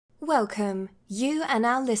Welcome. You are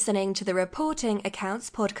now listening to the Reporting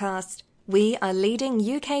Accounts podcast. We are leading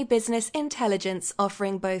UK business intelligence,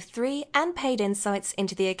 offering both free and paid insights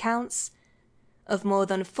into the accounts of more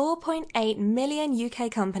than 4.8 million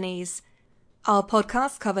UK companies. Our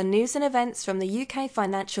podcasts cover news and events from the UK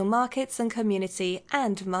financial markets and community,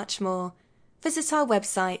 and much more. Visit our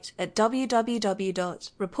website at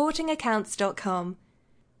www.reportingaccounts.com.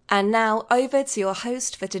 And now over to your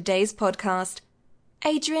host for today's podcast,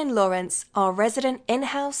 Adrian Lawrence, our resident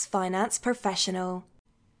in-house finance professional.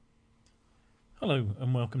 Hello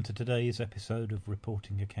and welcome to today's episode of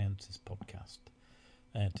Reporting Accounts' podcast.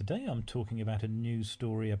 Today I'm talking about a news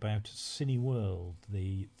story about Cineworld,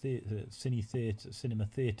 the cinema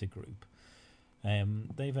theatre group.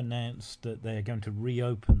 They've announced that they're going to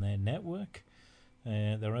reopen their network.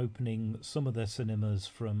 They're opening some of their cinemas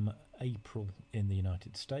from April in the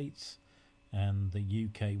United States and the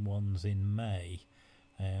UK ones in May.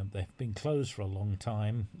 They've been closed for a long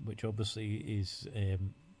time, which obviously is a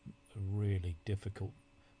really difficult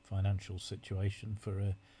financial situation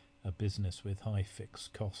for a business with high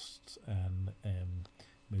fixed costs and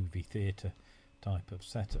movie theatre type of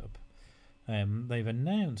setup. They've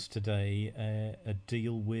announced today a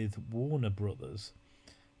deal with Warner Brothers.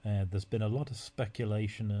 There's been a lot of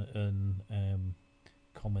speculation and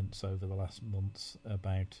comments over the last months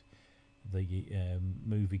about the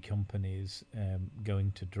movie companies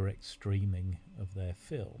going to direct streaming of their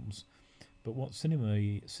films. But what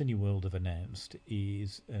Cineworld have announced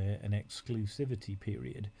is an exclusivity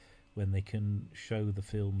period when they can show the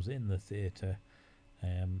films in the theatre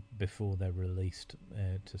before they're released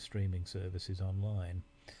to streaming services online.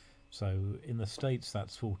 So in the States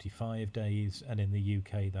that's 45 days and in the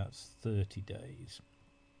UK that's 30 days.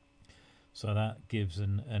 So that gives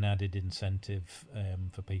an added incentive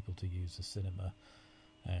for people to use the cinema,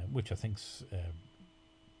 which I think's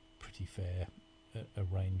pretty fair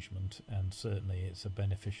arrangement, and certainly it's a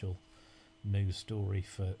beneficial news story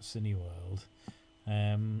for Cineworld.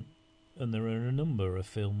 And there are a number of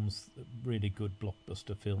films, really good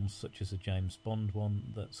blockbuster films, such as a James Bond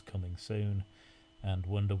one that's coming soon, and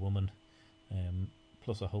Wonder Woman,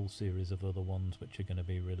 plus a whole series of other ones which are going to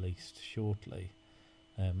be released shortly.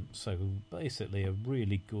 So basically a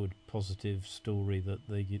really good positive story that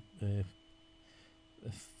the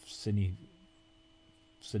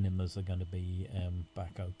cinemas are going to be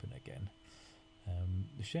back open again.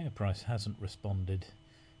 The share price hasn't responded,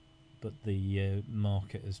 but the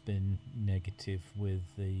market has been negative with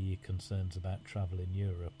the concerns about travel in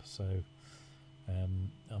Europe. So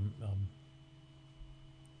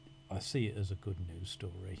I see it as a good news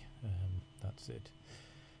story. That's it.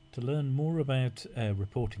 To learn more about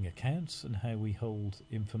reporting accounts and how we hold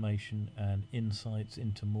information and insights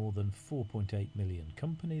into more than 4.8 million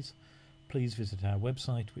companies, please visit our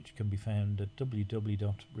website, which can be found at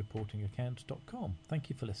www.reportingaccounts.com. Thank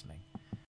you for listening.